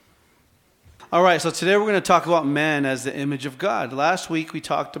All right, so today we're going to talk about man as the image of God. Last week we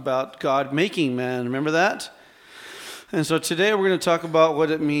talked about God making man. Remember that? And so today we're going to talk about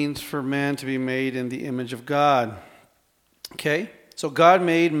what it means for man to be made in the image of God. Okay? So God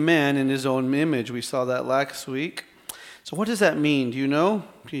made man in his own image. We saw that last week. So what does that mean? Do you know?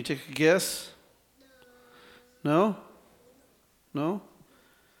 Can you take a guess? No? No?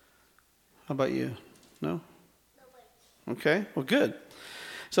 How about you? No? Okay, well, good.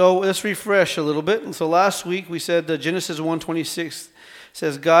 So let's refresh a little bit. So last week we said that Genesis 1:26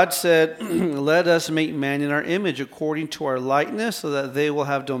 says, God said, let us make man in our image according to our likeness, so that they will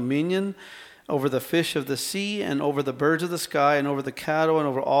have dominion over the fish of the sea and over the birds of the sky and over the cattle and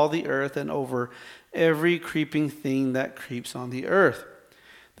over all the earth and over every creeping thing that creeps on the earth.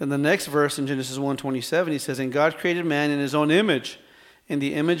 Then the next verse in Genesis 1:27, he says, and God created man in his own image. In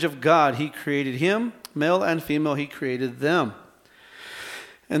the image of God he created him, male and female he created them.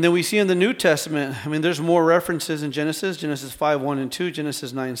 And then we see in the New Testament, there's more references in Genesis 5:1 and 2,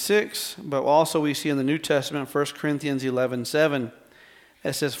 Genesis 9:6, but also we see in the New Testament, 1 Corinthians 11:7,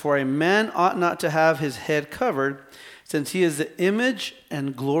 it says, for a man ought not to have his head covered, since he is the image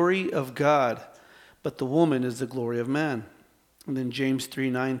and glory of God, but the woman is the glory of man. And then James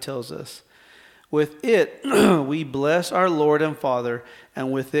 3:9 tells us, with it we bless our Lord and Father,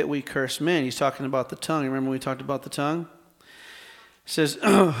 and with it we curse men. He's talking about the tongue. Remember when we talked about the tongue? It says,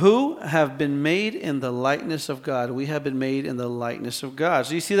 who have been made in the likeness of God. We have been made in the likeness of God.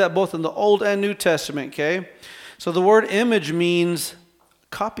 So you see that both in the Old and New Testament, okay? So the word image means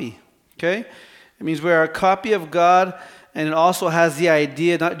copy, okay? It means we are a copy of God, and it also has the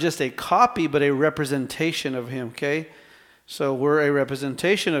idea, not just a copy, but a representation of Him, okay? So we're a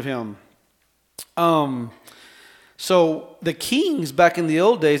representation of Him. So the kings back in the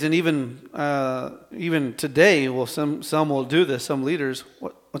old days, and even today, well, some will do this. Some leaders,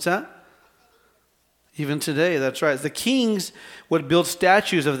 what's that? Even today, that's right. The kings would build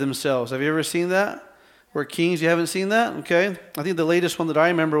statues of themselves. Have you ever seen that? Where kings, you haven't seen that? Okay. I think the latest one that I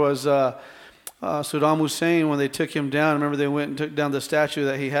remember was Saddam Hussein when they took him down. I remember they went and took down the statue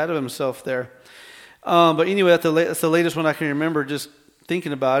that he had of himself there. But anyway, that's the latest one I can remember. Just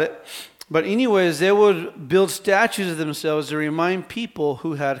thinking about it. But anyways, they would build statues of themselves to remind people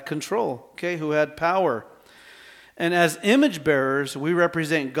who had control, okay, who had power. And as image bearers, we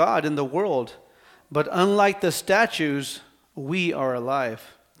represent God in the world. But unlike the statues, we are alive,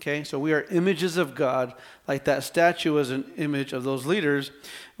 okay? So we are images of God, like that statue was an image of those leaders.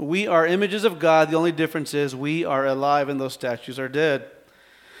 We are images of God. The only difference is we are alive and those statues are dead.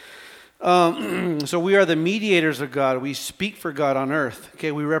 So we are the mediators of God. We speak for God on earth.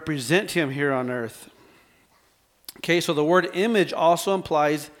 Okay, we represent Him here on earth. Okay, so the word image also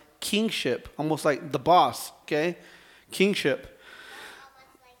implies kingship, almost like the boss. Okay, kingship.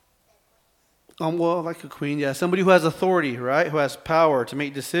 Well, like a queen, yeah, somebody who has authority, right? Who has power to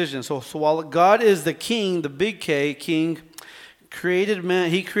make decisions. So while God is the king, the big K, king, created man.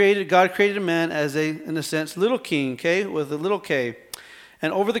 God created man as in a sense, little king. Okay, with a little K.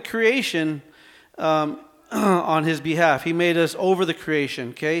 And over the creation, on His behalf, He made us over the creation,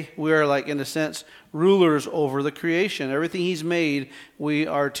 okay? We are like, in a sense, rulers over the creation. Everything He's made, we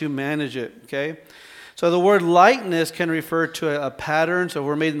are to manage it, okay? So the word likeness can refer to a pattern. So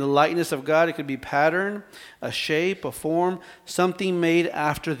we're made in the likeness of God. It could be pattern, a shape, a form, something made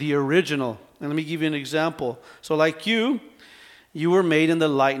after the original. And let me give you an example. So like you were made in the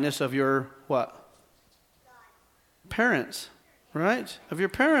likeness of your what? Parents. Right? Of your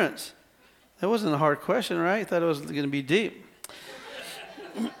parents. That wasn't a hard question, right? I thought it was going to be deep.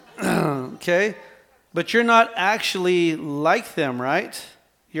 Okay? But you're not actually like them, right?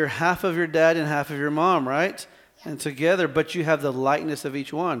 You're half of your dad and half of your mom, right? And together, but you have the likeness of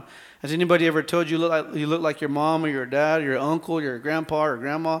each one. Has anybody ever told you you look like your mom or your dad, or your uncle, your grandpa or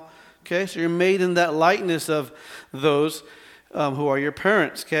grandma? Okay? So you're made in that likeness of those who are your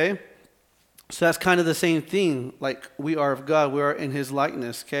parents, okay? So that's kind of the same thing, like we are of God. We are in His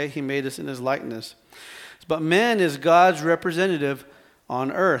likeness, okay? He made us in His likeness. But man is God's representative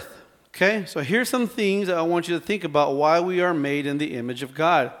on earth, okay? So here's some things that I want you to think about why we are made in the image of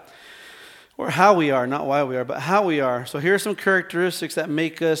God. Or how we are, not why we are, but how we are. So here are some characteristics that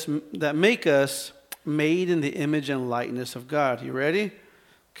make us made in the image and likeness of God. You ready?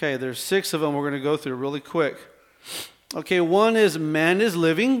 Okay, there's 6 of them we're going to go through really quick. Okay, one is man is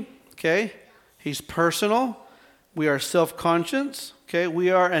living, okay? He's personal. We are self-conscious. Okay,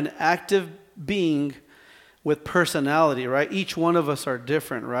 we are an active being with personality, right? Each one of us are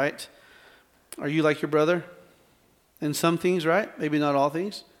different, right? Are you like your brother in some things, right? Maybe not all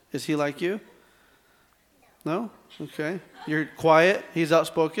things. Is he like you? No? Okay. You're quiet. He's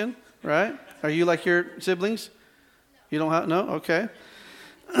outspoken. right? Are you like your siblings? You don't have, no? Okay.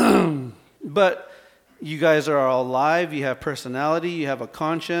 But you guys are all alive. You have personality. You have a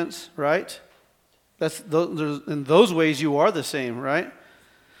conscience, right? In those ways, you are the same, right?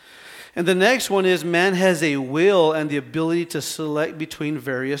 And the next one is man has a will and the ability to select between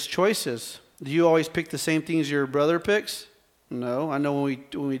various choices. Do you always pick the same things your brother picks? No. I know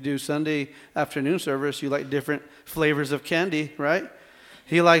when we do Sunday afternoon service, you like different flavors of candy, right?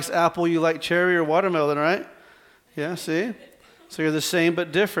 He likes apple, you like cherry or watermelon, right? Yeah, see? So you're the same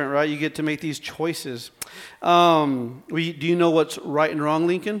but different, right? You get to make these choices. Do you know what's right and wrong,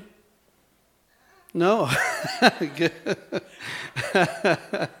 Lincoln? No. Good.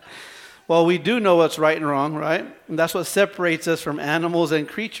 Well, we do know what's right and wrong, right? And that's what separates us from animals and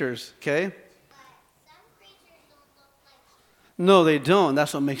creatures, okay? No, they don't.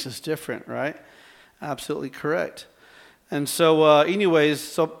 That's what makes us different, right? Absolutely correct. And so,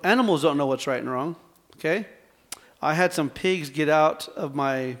 so animals don't know what's right and wrong, okay? I had some pigs get out of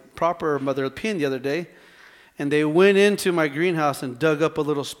my proper mother pen the other day, and they went into my greenhouse and dug up a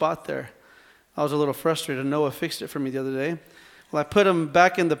little spot there. I was a little frustrated. Noah fixed it for me the other day. Well, I put them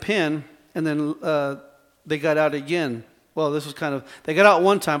back in the pen, and then they got out again. Well, they got out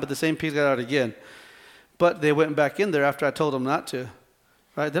one time, but the same pigs got out again. But they went back in there after I told them not to.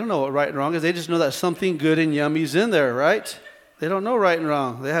 Right? They don't know what right and wrong is. They just know that something good and yummy is in there, right? They don't know right and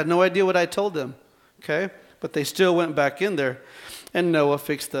wrong. They had no idea what I told them. Okay? But they still went back in there. And Noah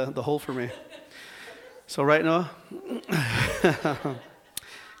fixed the hole for me. So, right, Noah?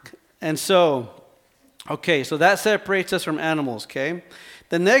 And so, okay, so that separates us from animals, okay?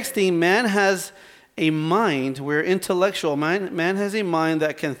 The next thing, man has a mind. We're intellectual. Man has a mind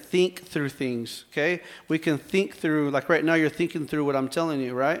that can think through things, okay? We can think through, like right now you're thinking through what I'm telling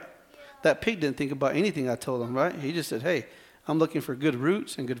you, right? That pig didn't think about anything I told him, right? He just said, hey, I'm looking for good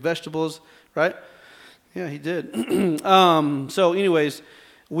roots and good vegetables, right? Yeah, he did. So anyways,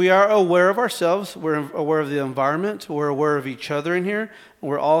 we are aware of ourselves. We're aware of the environment. We're aware of each other in here. And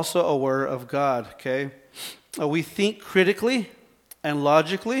we're also aware of God, okay? We think critically and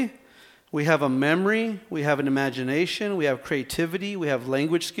logically. We have a memory. We have an imagination. We have creativity. We have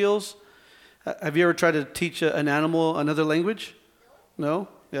language skills. Have you ever tried to teach an animal another language? No?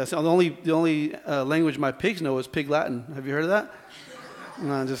 Yeah, so the only language my pigs know is Pig Latin. Have you heard of that?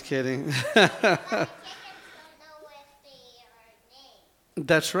 No, I'm just kidding.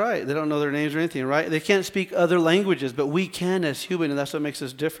 That's right. They don't know their names or anything, right? They can't speak other languages, but we can as human, and that's what makes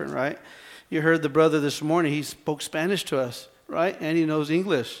us different, right? You heard the brother this morning. He spoke Spanish to us, right? And he knows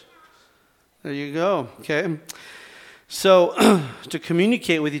English. There you go, okay? So to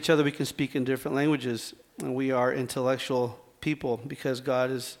communicate with each other, we can speak in different languages, and we are intellectual people because God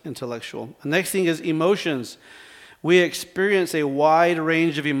is intellectual. The next thing is emotions. We experience a wide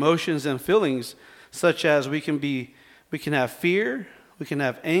range of emotions and feelings, such as we can have fear, we can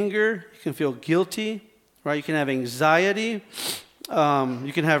have anger, you can feel guilty, right? You can have anxiety,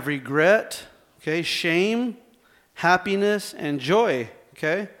 you can have regret, okay? Shame, happiness, and joy,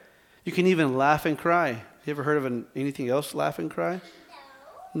 okay? You can even laugh and cry. You ever heard of anything else laugh and cry?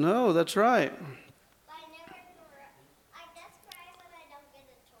 No, that's right.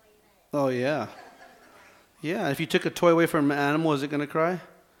 Oh, yeah. Yeah, if you took a toy away from an animal, is it going to cry?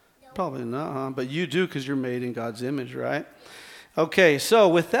 No. Probably not, huh? But you do because you're made in God's image, right? Okay, so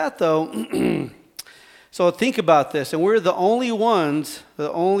with that, though, so think about this. And we're the only ones, the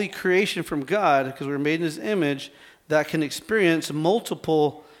only creation from God, because we're made in His image, that can experience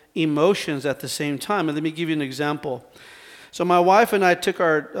multiple emotions at the same time. And let me give you an example. So my wife and I took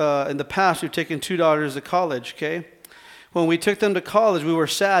in the past, we've taken 2 daughters to college, okay? When we took them to college, we were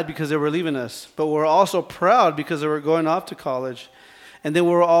sad because they were leaving us. But we were also proud because they were going off to college. And then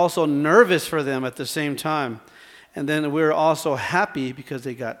we were also nervous for them at the same time. And then we were also happy because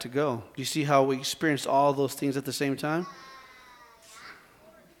they got to go. Do you see how we experienced all those things at the same time?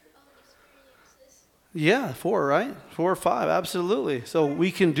 Yeah, 4, right? 4 or 5, absolutely. So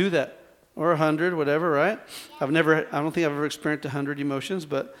we can do that. Or 100, whatever, right? I don't think I've ever experienced 100 emotions,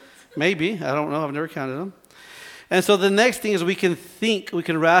 but maybe. I don't know. I've never counted them. And so the next thing is we can think, we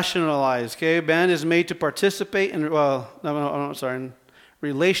can rationalize, okay? Man is made to participate in,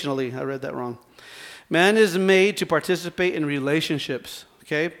 relationally. I read that wrong. Man is made to participate in relationships,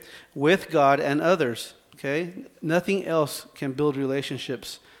 okay, with God and others, okay? Nothing else can build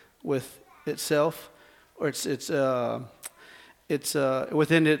relationships with itself, or it's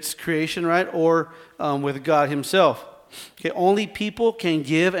within its creation, right, or with God Himself. Okay, only people can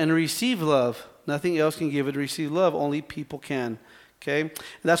give and receive love. Nothing else can give and receive love. Only people can. Okay, and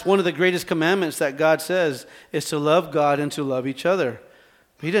that's one of the greatest commandments that God says is to love God and to love each other.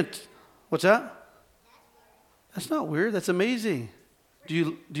 He didn't. What's that? That's not weird. That's amazing.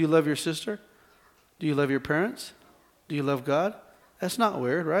 Do you love your sister? Do you love your parents? Do you love God? That's not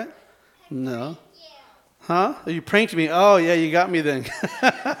weird, right? No. Huh? You pranked me. Oh, yeah, you got me then.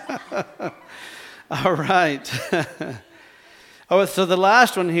 All right. Oh, so the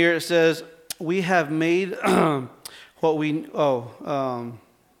last one here, it says, we have made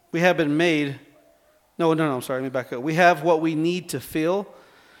we have been made. No, I'm sorry. Let me back up. We have what we need to feel.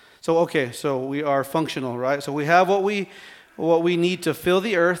 So we are functional, right? So we have what we need to fill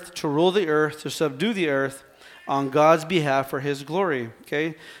the earth, to rule the earth, to subdue the earth on God's behalf for His glory,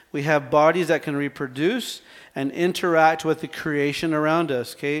 okay? We have bodies that can reproduce and interact with the creation around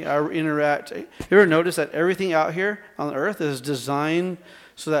us, okay? You ever notice that everything out here on the earth is designed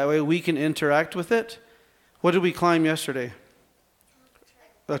so that way we can interact with it? What did we climb yesterday?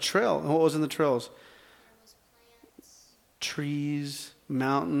 A trail. And what was in the trails? Trees,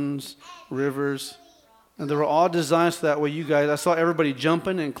 mountains, rivers. And they were all designed so that way you guys, I saw everybody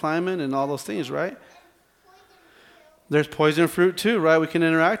jumping and climbing and all those things, right? There's poison fruit too, right? We can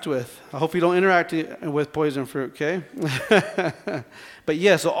interact with. I hope you don't interact with poison fruit, okay? But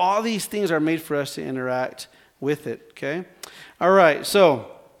yeah, so all these things are made for us to interact with it, okay? All right,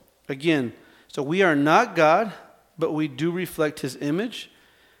 so again, so we are not God, but we do reflect His image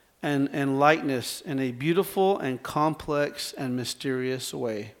and likeness in a beautiful and complex and mysterious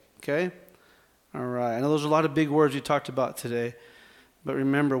way, okay? All right, I know those are a lot of big words we talked about today, but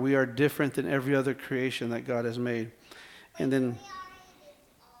remember, we are different than every other creation that God has made. And then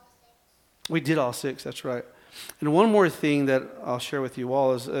we did all six, that's right. And one more thing that I'll share with you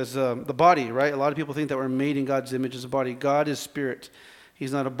all is the body, right? A lot of people think that we're made in God's image as a body. God is spirit.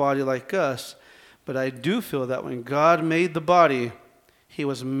 He's not a body like us. But I do feel that when God made the body, He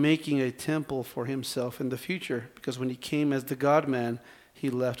was making a temple for Himself in the future. Because when He came as the God-man, He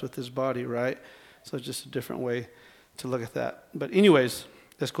left with His body, right? So it's just a different way to look at that. But anyways,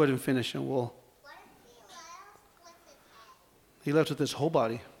 let's go ahead and finish and we'll... He left with His whole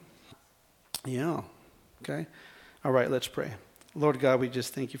body. Yeah. Okay. All right, let's pray. Lord God, we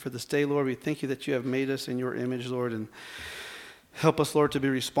just thank You for this day, Lord. We thank You that You have made us in Your image, Lord, and help us, Lord, to be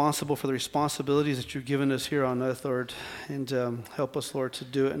responsible for the responsibilities that You've given us here on earth, Lord, and help us, Lord, to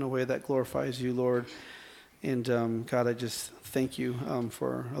do it in a way that glorifies You, Lord. And God, I just thank You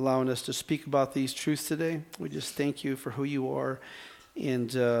for allowing us to speak about these truths today. We just thank You for who You are. And,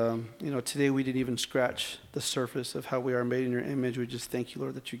 today we didn't even scratch the surface of how we are made in Your image. We just thank You,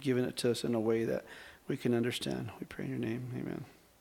 Lord, that You've given it to us in a way that we can understand. We pray in Your name. Amen.